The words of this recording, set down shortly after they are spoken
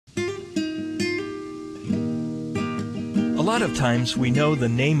A lot of times we know the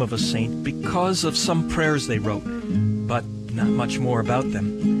name of a saint because of some prayers they wrote, but not much more about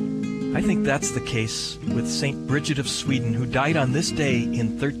them. I think that's the case with Saint Bridget of Sweden, who died on this day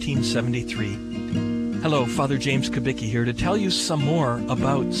in 1373. Hello, Father James Kubicki here to tell you some more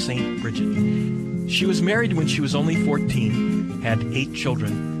about Saint Bridget. She was married when she was only 14, had 8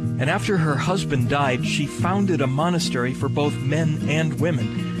 children, and after her husband died, she founded a monastery for both men and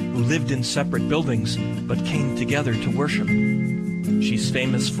women who lived in separate buildings but came together to worship. She's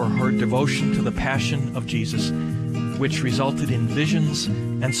famous for her devotion to the Passion of Jesus, which resulted in visions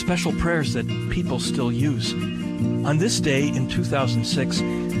and special prayers that people still use. On this day in 2006,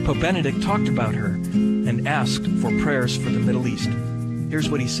 Pope Benedict talked about her and asked for prayers for the Middle East. Here's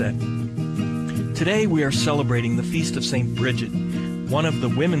what he said. Today we are celebrating the feast of St. Bridget, one of the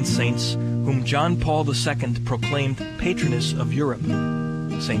women saints whom John Paul II proclaimed patroness of Europe.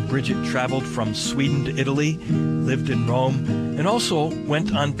 St. Bridget traveled from Sweden to Italy, lived in Rome, and also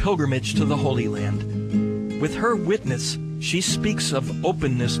went on pilgrimage to the Holy Land. With her witness, she speaks of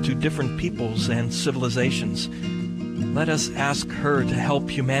openness to different peoples and civilizations. Let us ask her to help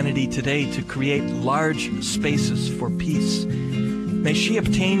humanity today to create large spaces for peace. May she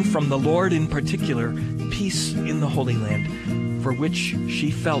obtain from the Lord in particular peace in the Holy Land, for which she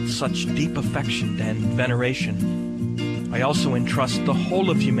felt such deep affection and veneration. I also entrust the whole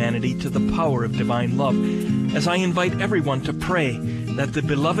of humanity to the power of divine love, as I invite everyone to pray that the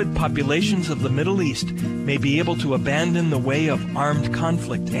beloved populations of the Middle East may be able to abandon the way of armed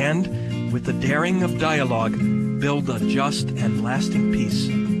conflict and, with the daring of dialogue, build a just and lasting peace.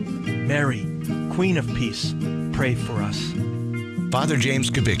 Mary, Queen of Peace, pray for us. Father James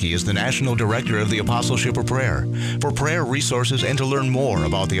Kubicki is the National Director of the Apostleship of Prayer. For prayer resources and to learn more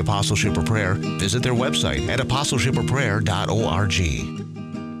about the Apostleship of Prayer, visit their website at apostleshipofprayer.org.